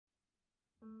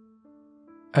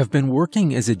I've been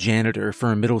working as a janitor for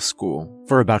a middle school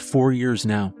for about 4 years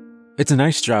now. It's a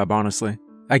nice job, honestly.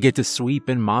 I get to sweep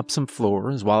and mop some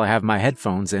floors while I have my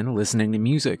headphones in listening to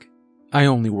music. I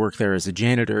only work there as a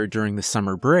janitor during the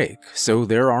summer break, so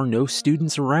there are no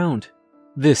students around.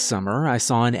 This summer, I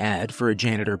saw an ad for a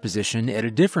janitor position at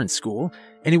a different school,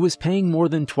 and it was paying more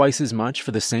than twice as much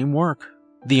for the same work.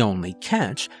 The only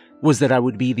catch was that I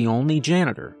would be the only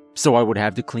janitor, so I would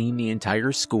have to clean the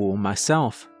entire school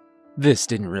myself. This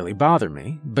didn't really bother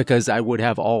me, because I would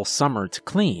have all summer to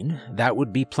clean. That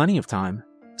would be plenty of time.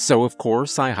 So of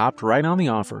course, I hopped right on the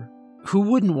offer. Who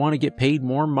wouldn't want to get paid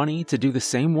more money to do the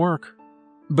same work?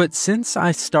 But since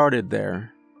I started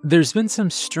there, there's been some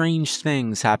strange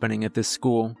things happening at this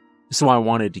school, so I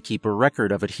wanted to keep a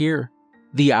record of it here.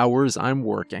 The hours I'm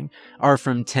working are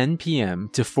from 10 p.m.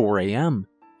 to 4 a.m.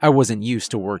 I wasn't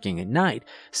used to working at night,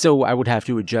 so I would have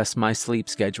to adjust my sleep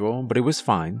schedule, but it was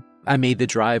fine. I made the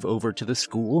drive over to the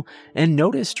school and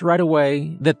noticed right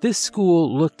away that this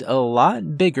school looked a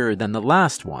lot bigger than the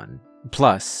last one.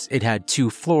 Plus, it had 2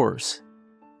 floors.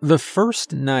 The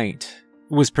first night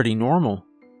was pretty normal.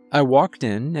 I walked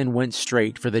in and went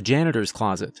straight for the janitor's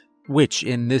closet, which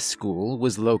in this school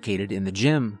was located in the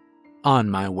gym.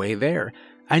 On my way there,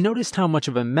 I noticed how much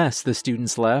of a mess the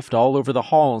students left all over the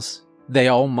halls. They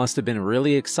all must have been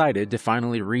really excited to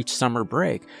finally reach summer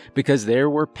break because there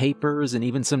were papers and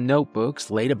even some notebooks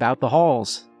laid about the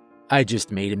halls. I just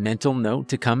made a mental note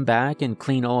to come back and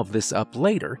clean all of this up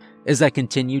later as I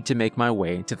continued to make my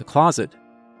way to the closet.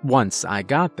 Once I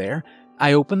got there,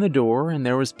 I opened the door and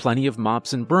there was plenty of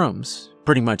mops and brooms,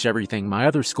 pretty much everything my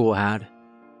other school had.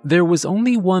 There was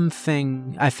only one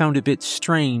thing I found a bit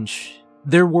strange.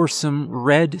 There were some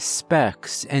red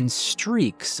specks and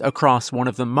streaks across one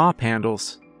of the mop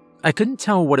handles. I couldn't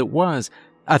tell what it was.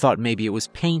 I thought maybe it was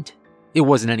paint. It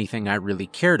wasn't anything I really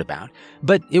cared about,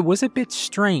 but it was a bit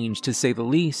strange to say the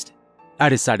least. I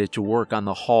decided to work on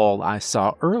the hall I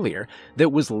saw earlier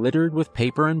that was littered with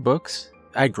paper and books.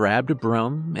 I grabbed a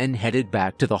broom and headed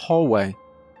back to the hallway.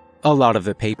 A lot of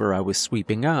the paper I was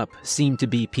sweeping up seemed to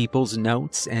be people's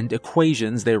notes and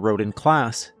equations they wrote in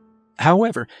class.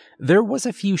 However, there was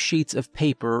a few sheets of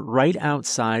paper right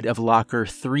outside of locker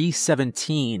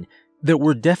 317 that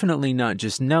were definitely not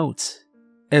just notes.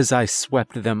 As I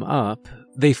swept them up,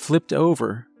 they flipped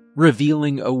over,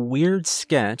 revealing a weird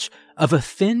sketch of a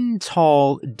thin,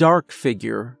 tall, dark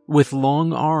figure with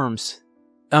long arms.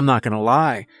 I'm not gonna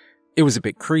lie, it was a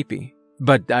bit creepy,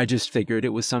 but I just figured it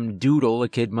was some doodle a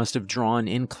kid must have drawn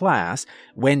in class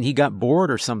when he got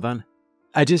bored or something.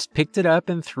 I just picked it up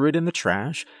and threw it in the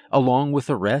trash, along with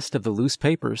the rest of the loose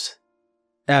papers.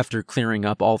 After clearing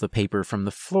up all the paper from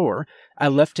the floor, I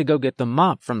left to go get the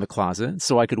mop from the closet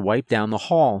so I could wipe down the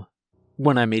hall.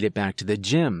 When I made it back to the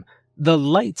gym, the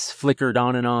lights flickered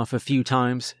on and off a few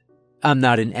times. I'm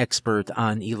not an expert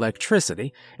on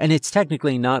electricity, and it's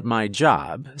technically not my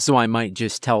job, so I might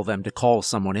just tell them to call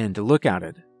someone in to look at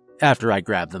it. After I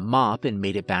grabbed the mop and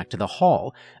made it back to the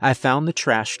hall, I found the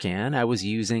trash can I was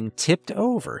using tipped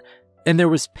over, and there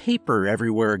was paper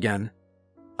everywhere again.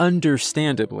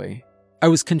 Understandably, I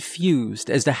was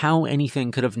confused as to how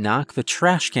anything could have knocked the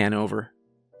trash can over.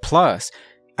 Plus,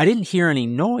 I didn't hear any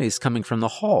noise coming from the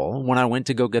hall when I went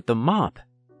to go get the mop.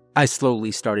 I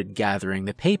slowly started gathering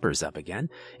the papers up again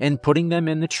and putting them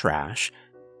in the trash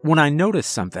when I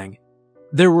noticed something.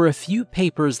 There were a few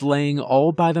papers laying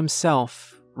all by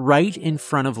themselves right in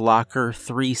front of locker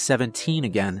 317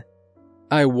 again.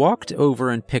 I walked over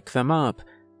and picked them up,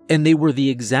 and they were the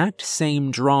exact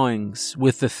same drawings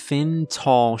with the thin,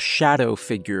 tall shadow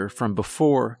figure from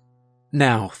before.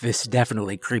 Now, this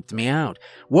definitely creeped me out.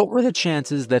 What were the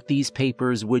chances that these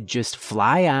papers would just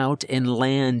fly out and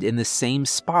land in the same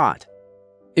spot?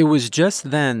 It was just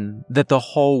then that the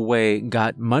hallway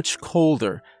got much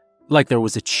colder, like there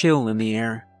was a chill in the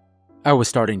air. I was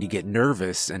starting to get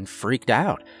nervous and freaked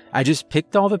out. I just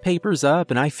picked all the papers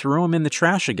up and I threw them in the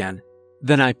trash again.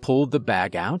 Then I pulled the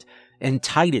bag out and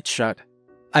tied it shut.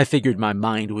 I figured my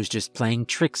mind was just playing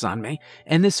tricks on me,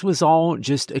 and this was all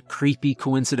just a creepy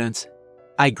coincidence.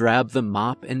 I grabbed the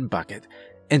mop and bucket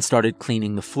and started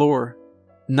cleaning the floor.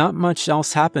 Not much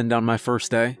else happened on my first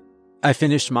day. I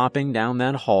finished mopping down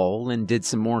that hall and did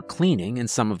some more cleaning in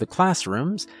some of the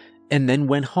classrooms, and then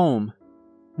went home.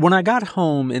 When I got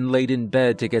home and laid in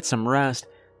bed to get some rest,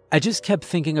 I just kept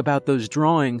thinking about those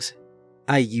drawings.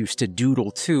 I used to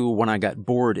doodle too when I got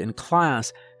bored in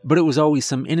class, but it was always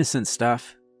some innocent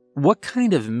stuff. What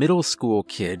kind of middle school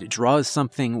kid draws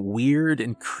something weird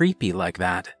and creepy like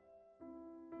that?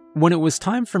 When it was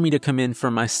time for me to come in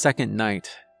for my second night,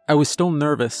 I was still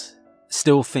nervous,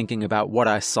 still thinking about what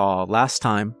I saw last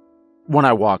time. When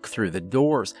I walked through the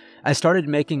doors, I started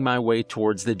making my way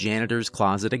towards the janitor's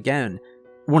closet again.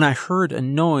 When I heard a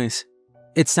noise,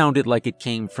 it sounded like it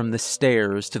came from the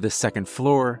stairs to the second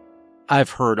floor. I've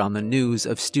heard on the news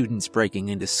of students breaking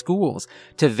into schools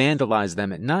to vandalize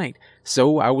them at night,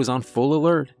 so I was on full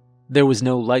alert. There was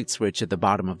no light switch at the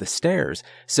bottom of the stairs,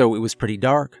 so it was pretty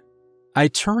dark. I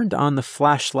turned on the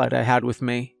flashlight I had with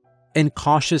me and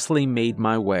cautiously made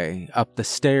my way up the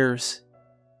stairs.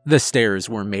 The stairs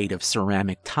were made of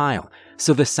ceramic tile,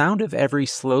 so the sound of every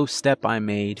slow step I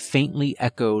made faintly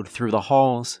echoed through the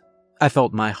halls. I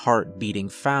felt my heart beating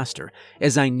faster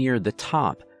as I neared the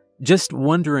top, just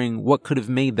wondering what could have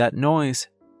made that noise.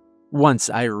 Once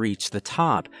I reached the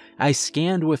top, I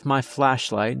scanned with my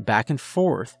flashlight back and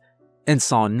forth and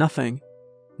saw nothing.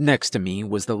 Next to me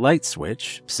was the light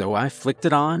switch, so I flicked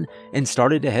it on and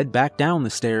started to head back down the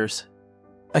stairs.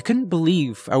 I couldn't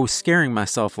believe I was scaring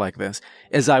myself like this.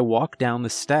 As I walked down the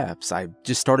steps, I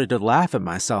just started to laugh at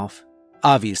myself.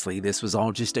 Obviously, this was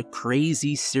all just a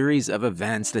crazy series of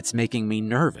events that's making me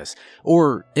nervous,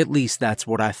 or at least that's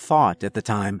what I thought at the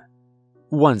time.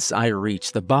 Once I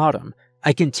reached the bottom,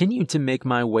 I continued to make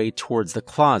my way towards the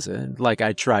closet like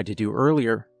I tried to do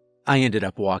earlier. I ended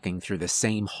up walking through the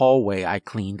same hallway I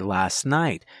cleaned last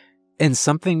night, and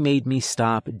something made me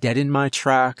stop dead in my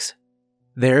tracks.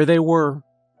 There they were,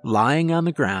 lying on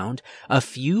the ground, a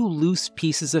few loose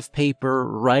pieces of paper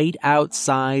right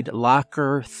outside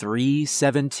locker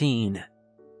 317.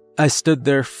 I stood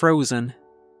there frozen.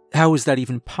 How was that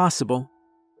even possible?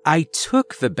 I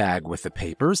took the bag with the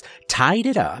papers, tied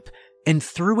it up, and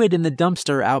threw it in the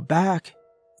dumpster out back.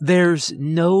 There's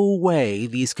no way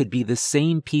these could be the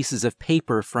same pieces of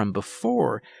paper from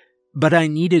before, but I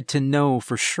needed to know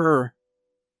for sure.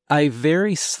 I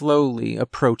very slowly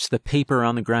approached the paper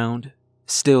on the ground,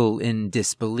 still in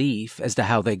disbelief as to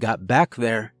how they got back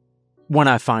there. When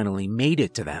I finally made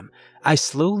it to them, I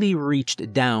slowly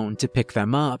reached down to pick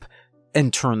them up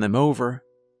and turn them over.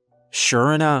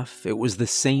 Sure enough, it was the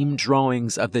same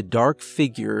drawings of the dark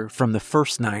figure from the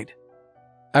first night.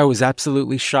 I was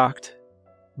absolutely shocked,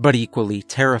 but equally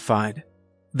terrified.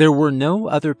 There were no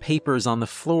other papers on the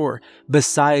floor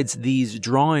besides these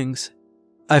drawings.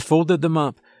 I folded them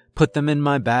up, put them in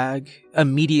my bag,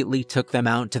 immediately took them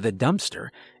out to the dumpster,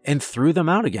 and threw them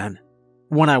out again.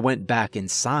 When I went back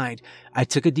inside, I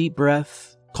took a deep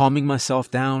breath, calming myself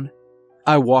down.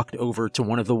 I walked over to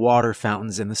one of the water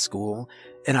fountains in the school,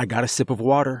 and I got a sip of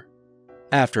water.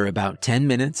 After about 10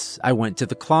 minutes, I went to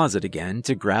the closet again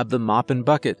to grab the mop and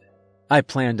bucket. I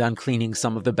planned on cleaning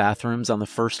some of the bathrooms on the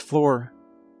first floor.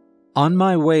 On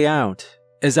my way out,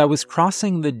 as I was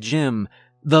crossing the gym,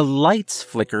 the lights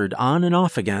flickered on and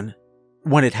off again.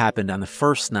 When it happened on the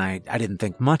first night, I didn't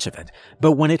think much of it,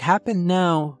 but when it happened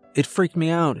now, it freaked me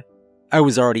out. I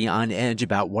was already on edge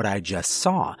about what I just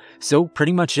saw, so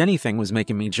pretty much anything was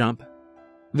making me jump.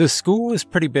 The school was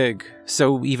pretty big,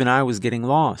 so even I was getting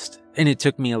lost, and it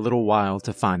took me a little while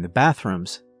to find the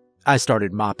bathrooms. I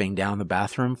started mopping down the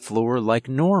bathroom floor like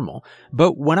normal,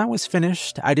 but when I was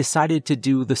finished, I decided to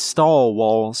do the stall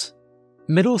walls.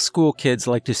 Middle school kids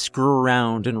like to screw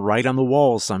around and write on the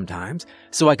walls sometimes,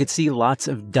 so I could see lots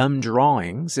of dumb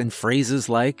drawings and phrases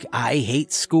like, "I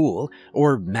hate school,"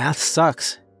 or "math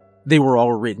sucks." They were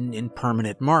all written in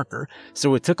permanent marker,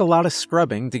 so it took a lot of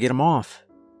scrubbing to get them off.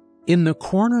 In the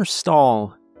corner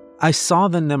stall, I saw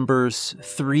the numbers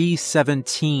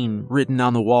 317 written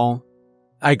on the wall.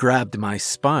 I grabbed my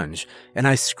sponge and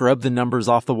I scrubbed the numbers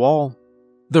off the wall.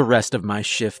 The rest of my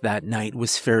shift that night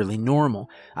was fairly normal.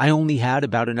 I only had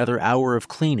about another hour of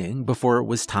cleaning before it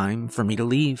was time for me to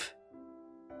leave.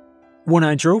 When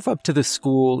I drove up to the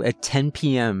school at 10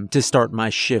 p.m. to start my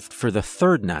shift for the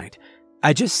third night,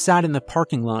 I just sat in the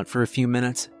parking lot for a few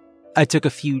minutes. I took a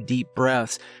few deep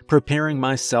breaths, preparing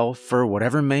myself for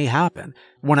whatever may happen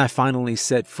when I finally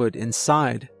set foot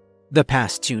inside. The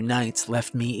past 2 nights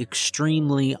left me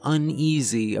extremely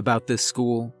uneasy about this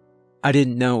school. I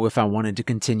didn't know if I wanted to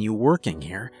continue working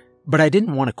here, but I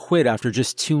didn't want to quit after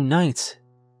just 2 nights.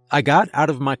 I got out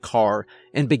of my car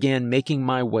and began making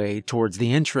my way towards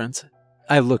the entrance.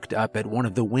 I looked up at one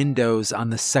of the windows on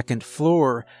the second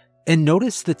floor and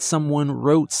noticed that someone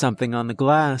wrote something on the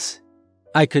glass.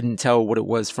 I couldn't tell what it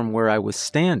was from where I was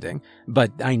standing,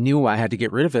 but I knew I had to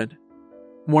get rid of it.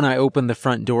 When I opened the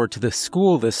front door to the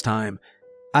school this time,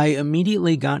 I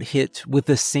immediately got hit with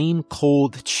the same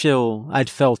cold chill I'd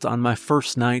felt on my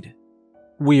first night.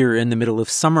 We're in the middle of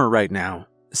summer right now,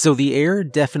 so the air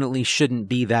definitely shouldn't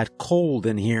be that cold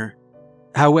in here.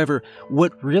 However,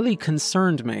 what really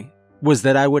concerned me was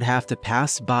that I would have to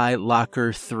pass by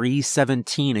locker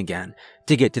 317 again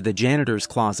to get to the janitor's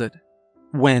closet.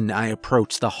 When I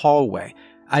approached the hallway,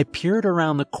 I peered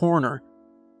around the corner,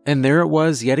 and there it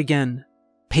was yet again,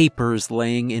 papers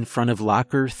laying in front of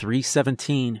locker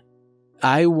 317.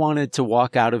 I wanted to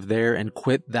walk out of there and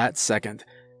quit that second,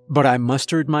 but I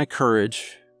mustered my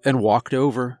courage and walked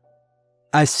over.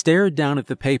 I stared down at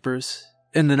the papers,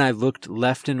 and then I looked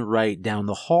left and right down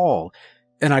the hall,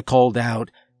 and I called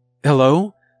out,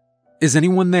 "Hello? Is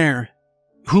anyone there?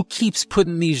 Who keeps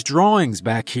putting these drawings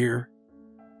back here?"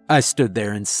 I stood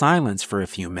there in silence for a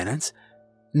few minutes.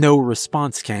 No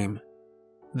response came.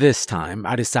 This time,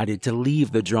 I decided to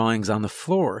leave the drawings on the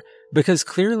floor because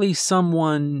clearly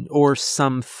someone or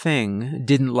something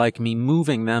didn't like me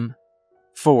moving them.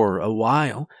 For a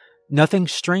while, nothing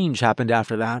strange happened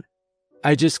after that.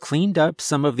 I just cleaned up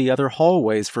some of the other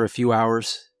hallways for a few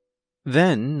hours.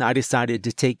 Then I decided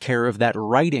to take care of that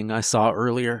writing I saw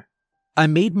earlier. I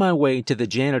made my way to the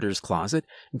janitor's closet,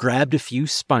 grabbed a few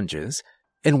sponges,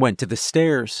 and went to the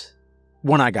stairs.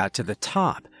 When I got to the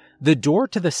top, the door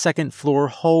to the second floor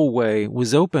hallway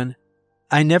was open.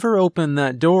 I never opened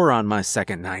that door on my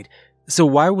second night, so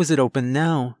why was it open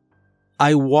now?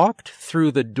 I walked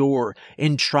through the door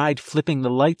and tried flipping the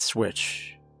light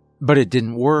switch, but it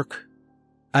didn't work.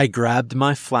 I grabbed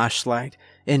my flashlight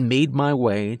and made my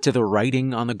way to the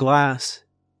writing on the glass.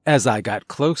 As I got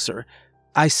closer,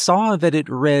 I saw that it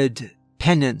read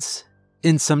penance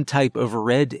in some type of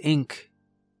red ink.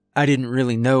 I didn't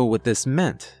really know what this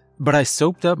meant, but I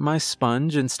soaped up my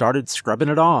sponge and started scrubbing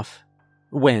it off.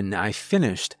 When I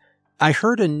finished, I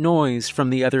heard a noise from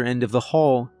the other end of the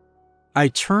hall. I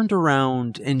turned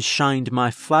around and shined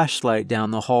my flashlight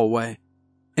down the hallway,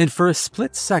 and for a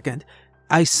split second,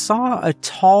 I saw a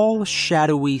tall,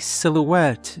 shadowy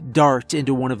silhouette dart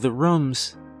into one of the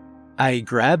rooms. I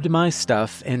grabbed my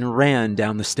stuff and ran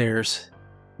down the stairs.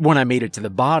 When I made it to the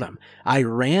bottom, I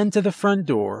ran to the front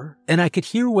door, and I could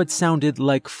hear what sounded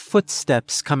like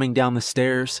footsteps coming down the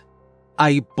stairs.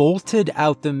 I bolted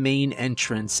out the main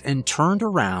entrance and turned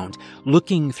around,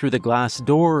 looking through the glass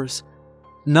doors.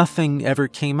 Nothing ever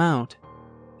came out.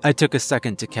 I took a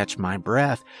second to catch my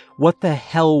breath. What the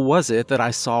hell was it that I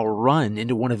saw run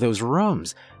into one of those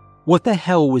rooms? What the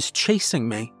hell was chasing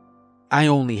me? I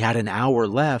only had an hour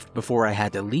left before I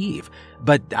had to leave,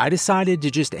 but I decided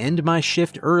to just end my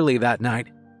shift early that night.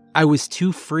 I was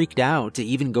too freaked out to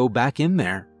even go back in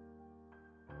there.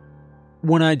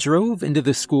 When I drove into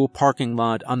the school parking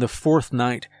lot on the fourth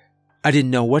night, I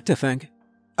didn't know what to think.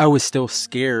 I was still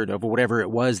scared of whatever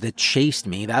it was that chased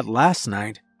me that last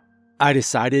night. I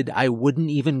decided I wouldn't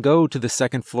even go to the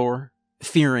second floor,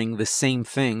 fearing the same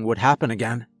thing would happen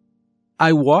again.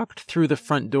 I walked through the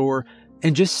front door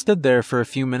and just stood there for a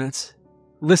few minutes,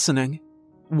 listening,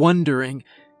 wondering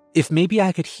if maybe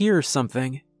I could hear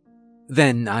something.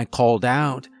 Then I called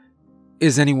out,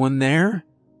 "Is anyone there?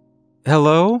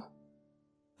 Hello?"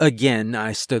 Again,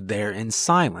 I stood there in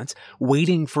silence,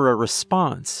 waiting for a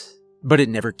response, but it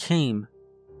never came.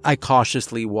 I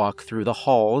cautiously walked through the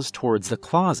halls towards the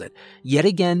closet, yet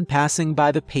again passing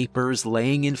by the papers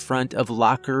laying in front of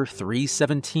locker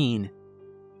 317.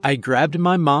 I grabbed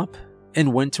my mop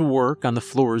and went to work on the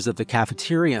floors of the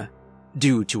cafeteria.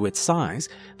 Due to its size,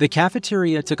 the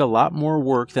cafeteria took a lot more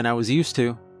work than I was used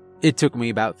to. It took me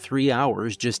about 3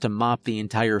 hours just to mop the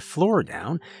entire floor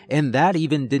down, and that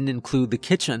even didn't include the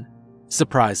kitchen.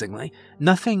 Surprisingly,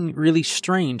 nothing really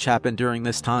strange happened during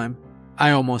this time.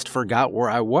 I almost forgot where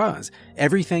I was.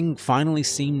 Everything finally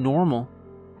seemed normal.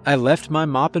 I left my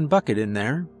mop and bucket in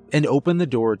there and opened the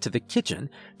door to the kitchen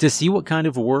to see what kind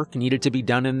of work needed to be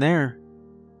done in there.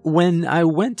 When I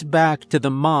went back to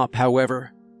the mop,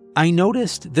 however, I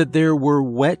noticed that there were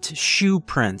wet shoe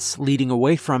prints leading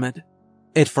away from it.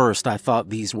 At first, I thought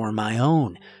these were my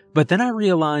own, but then I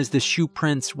realized the shoe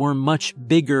prints were much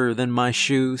bigger than my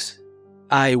shoes.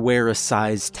 I wear a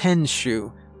size 10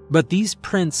 shoe, but these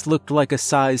prints looked like a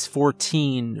size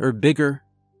 14 or bigger.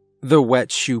 The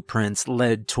wet shoe prints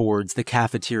led towards the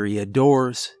cafeteria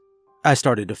doors. I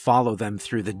started to follow them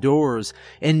through the doors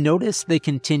and noticed they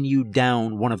continued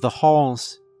down one of the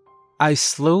halls. I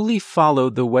slowly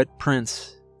followed the wet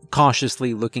prints,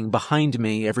 cautiously looking behind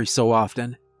me every so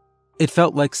often. It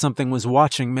felt like something was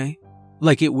watching me,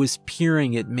 like it was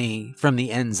peering at me from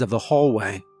the ends of the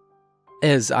hallway.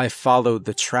 As I followed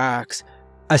the tracks,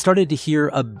 I started to hear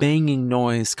a banging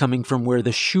noise coming from where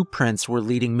the shoe prints were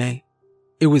leading me.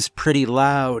 It was pretty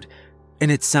loud, and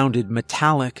it sounded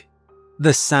metallic.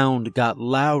 The sound got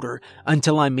louder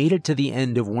until I made it to the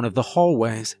end of one of the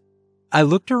hallways. I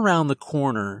looked around the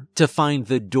corner to find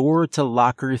the door to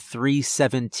locker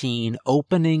 317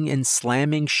 opening and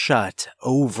slamming shut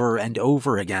over and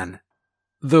over again.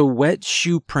 The wet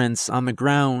shoe prints on the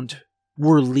ground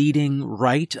were leading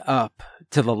right up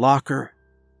to the locker.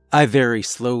 I very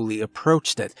slowly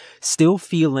approached it, still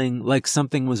feeling like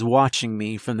something was watching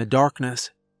me from the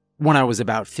darkness. When I was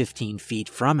about 15 feet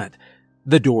from it,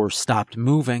 the door stopped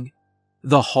moving.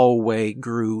 The hallway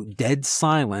grew dead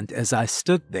silent as I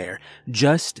stood there,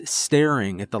 just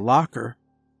staring at the locker.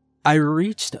 I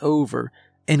reached over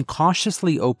and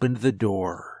cautiously opened the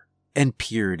door and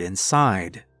peered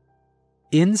inside.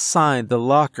 Inside the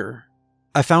locker,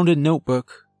 I found a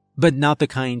notebook, but not the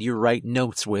kind you write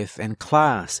notes with in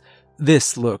class.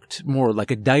 This looked more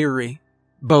like a diary.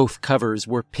 Both covers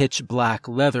were pitch black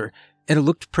leather, and it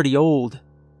looked pretty old.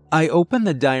 I opened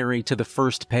the diary to the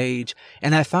first page,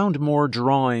 and I found more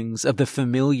drawings of the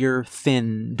familiar,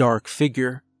 thin, dark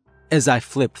figure. As I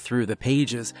flipped through the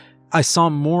pages, I saw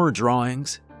more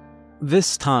drawings.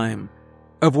 This time,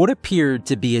 of what appeared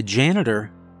to be a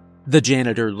janitor. The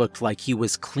janitor looked like he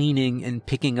was cleaning and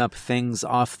picking up things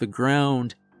off the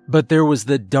ground, but there was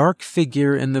the dark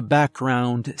figure in the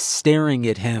background staring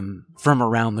at him from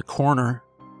around the corner.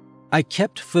 I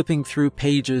kept flipping through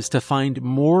pages to find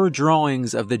more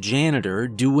drawings of the janitor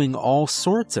doing all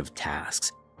sorts of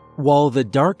tasks, while the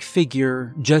dark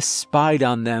figure just spied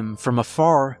on them from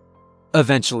afar.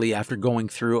 Eventually, after going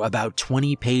through about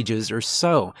 20 pages or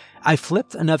so, I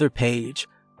flipped another page,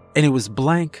 and it was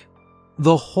blank.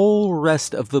 The whole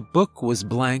rest of the book was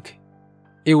blank.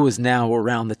 It was now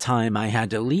around the time I had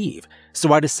to leave,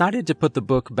 so I decided to put the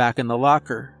book back in the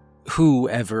locker.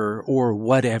 Whoever or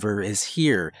whatever is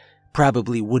here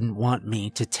probably wouldn't want me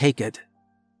to take it.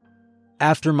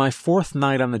 After my 4th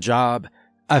night on the job,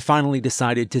 I finally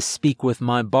decided to speak with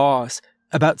my boss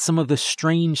about some of the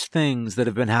strange things that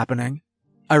have been happening.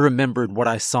 I remembered what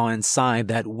I saw inside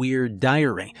that weird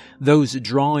diary, those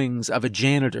drawings of a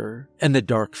janitor and the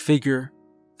dark figure.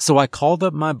 So I called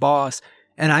up my boss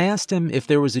and I asked him if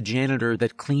there was a janitor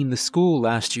that cleaned the school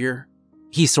last year.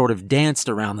 He sort of danced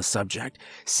around the subject,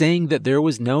 saying that there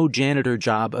was no janitor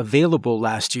job available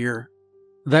last year.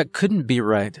 That couldn't be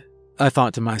right, I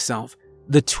thought to myself.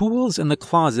 The tools in the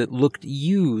closet looked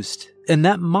used, and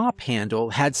that mop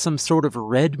handle had some sort of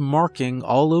red marking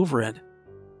all over it.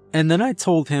 And then I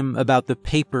told him about the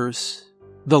papers,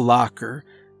 the locker,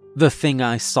 the thing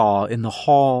I saw in the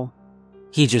hall.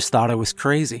 He just thought I was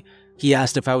crazy. He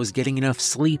asked if I was getting enough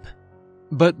sleep.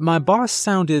 But my boss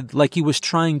sounded like he was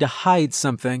trying to hide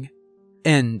something,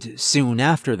 and soon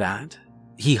after that,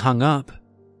 he hung up.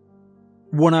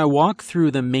 When I walked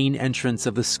through the main entrance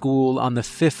of the school on the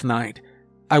 5th night,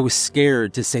 I was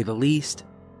scared to say the least.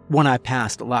 When I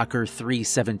passed locker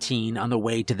 317 on the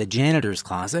way to the janitor's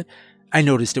closet, I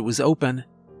noticed it was open.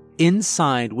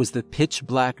 Inside was the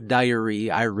pitch-black diary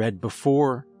I read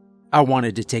before. I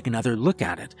wanted to take another look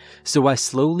at it, so I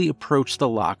slowly approached the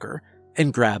locker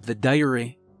and grabbed the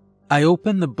diary. I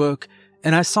opened the book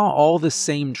and I saw all the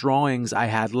same drawings I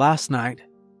had last night.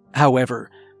 However,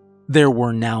 there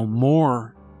were now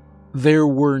more. There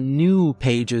were new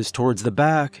pages towards the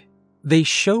back. They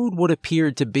showed what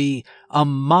appeared to be a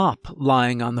mop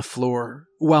lying on the floor,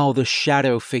 while the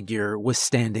shadow figure was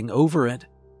standing over it.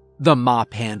 The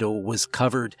mop handle was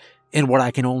covered in what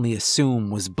I can only assume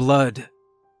was blood.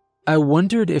 I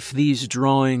wondered if these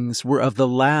drawings were of the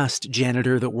last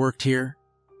janitor that worked here.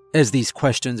 As these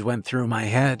questions went through my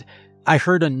head, I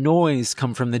heard a noise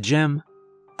come from the gym.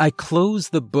 I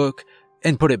closed the book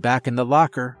and put it back in the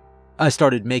locker. I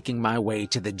started making my way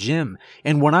to the gym,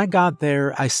 and when I got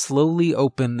there, I slowly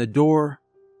opened the door.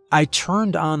 I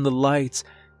turned on the lights,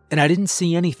 and I didn't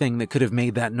see anything that could have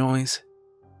made that noise.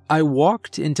 I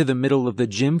walked into the middle of the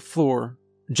gym floor,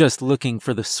 just looking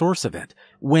for the source of it,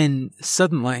 when,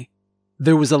 suddenly,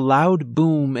 there was a loud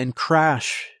boom and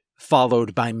crash,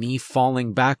 followed by me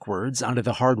falling backwards onto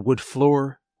the hardwood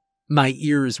floor. My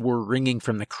ears were ringing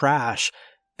from the crash,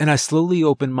 and I slowly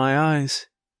opened my eyes.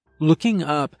 Looking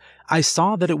up, I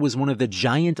saw that it was one of the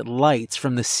giant lights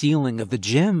from the ceiling of the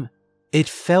gym. It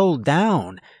fell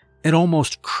down and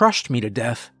almost crushed me to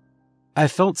death. I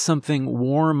felt something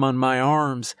warm on my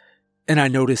arms, and I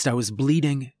noticed I was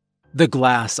bleeding. The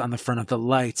glass on the front of the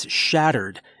lights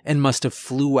shattered and must have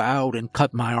flew out and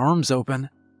cut my arms open.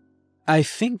 I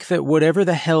think that whatever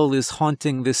the hell is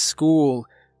haunting this school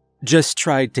just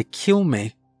tried to kill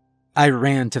me. I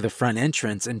ran to the front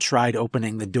entrance and tried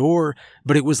opening the door,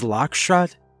 but it was locked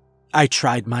shut. I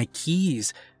tried my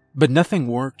keys, but nothing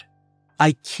worked.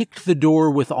 I kicked the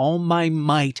door with all my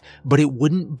might, but it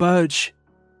wouldn't budge.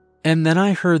 And then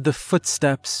I heard the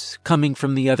footsteps coming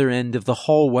from the other end of the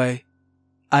hallway.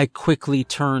 I quickly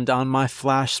turned on my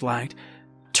flashlight,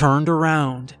 turned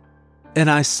around,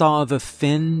 and I saw the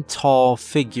thin, tall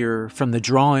figure from the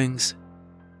drawings.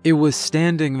 It was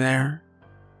standing there,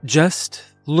 just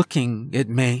looking at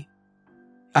me.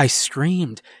 I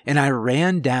screamed, and I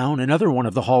ran down another one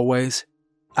of the hallways.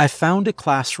 I found a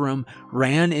classroom,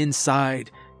 ran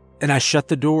inside, and I shut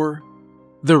the door.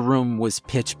 The room was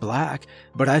pitch black,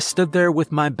 but I stood there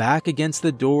with my back against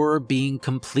the door, being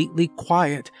completely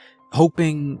quiet,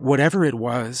 hoping whatever it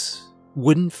was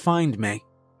wouldn't find me.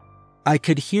 I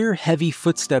could hear heavy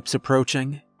footsteps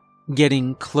approaching,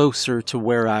 getting closer to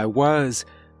where I was,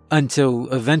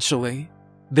 until eventually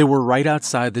they were right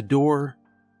outside the door.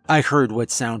 I heard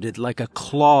what sounded like a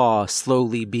claw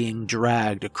slowly being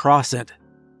dragged across it.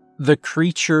 The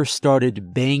creature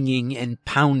started banging and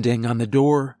pounding on the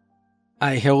door.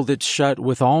 I held it shut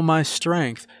with all my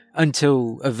strength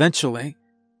until eventually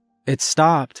it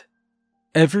stopped.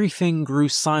 Everything grew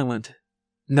silent.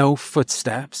 No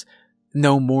footsteps,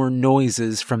 no more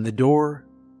noises from the door.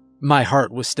 My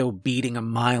heart was still beating a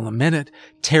mile a minute,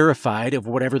 terrified of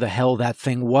whatever the hell that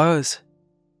thing was.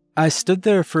 I stood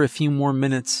there for a few more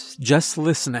minutes, just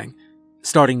listening,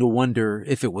 starting to wonder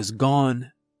if it was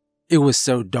gone. It was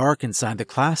so dark inside the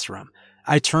classroom,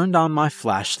 I turned on my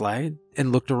flashlight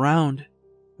and looked around.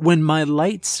 When my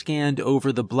light scanned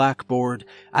over the blackboard,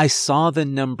 I saw the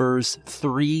numbers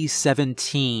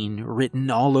 317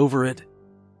 written all over it.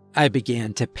 I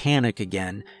began to panic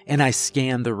again, and I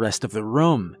scanned the rest of the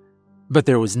room, but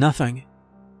there was nothing.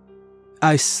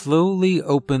 I slowly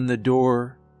opened the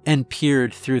door and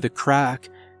peered through the crack.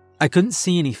 I couldn't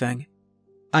see anything.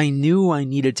 I knew I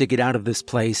needed to get out of this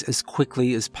place as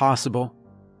quickly as possible.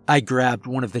 I grabbed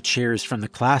one of the chairs from the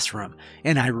classroom,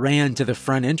 and I ran to the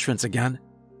front entrance again.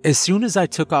 As soon as I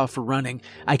took off running,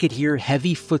 I could hear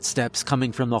heavy footsteps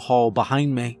coming from the hall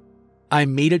behind me. I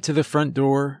made it to the front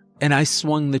door, and I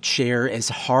swung the chair as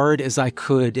hard as I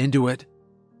could into it.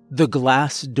 The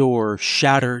glass door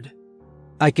shattered.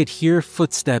 I could hear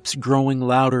footsteps growing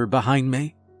louder behind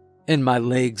me, and my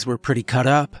legs were pretty cut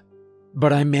up.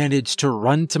 But I managed to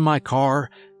run to my car,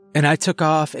 and I took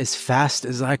off as fast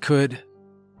as I could.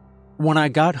 When I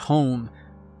got home,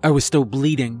 I was still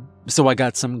bleeding, so I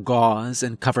got some gauze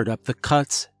and covered up the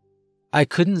cuts. I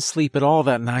couldn't sleep at all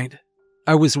that night.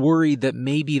 I was worried that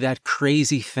maybe that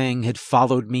crazy thing had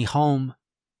followed me home.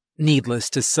 Needless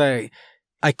to say,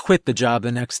 I quit the job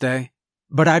the next day,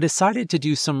 but I decided to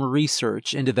do some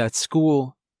research into that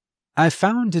school. I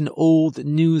found an old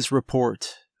news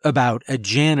report about a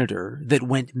janitor that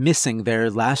went missing there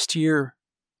last year.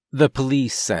 The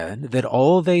police said that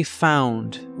all they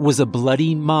found was a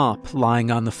bloody mop lying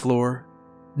on the floor.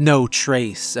 No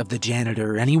trace of the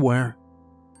janitor anywhere.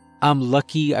 I'm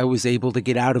lucky I was able to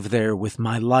get out of there with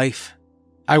my life.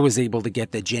 I was able to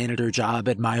get the janitor job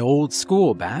at my old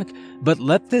school back, but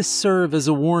let this serve as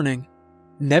a warning.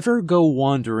 Never go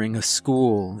wandering a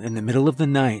school in the middle of the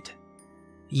night.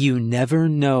 You never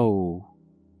know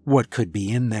what could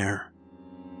be in there.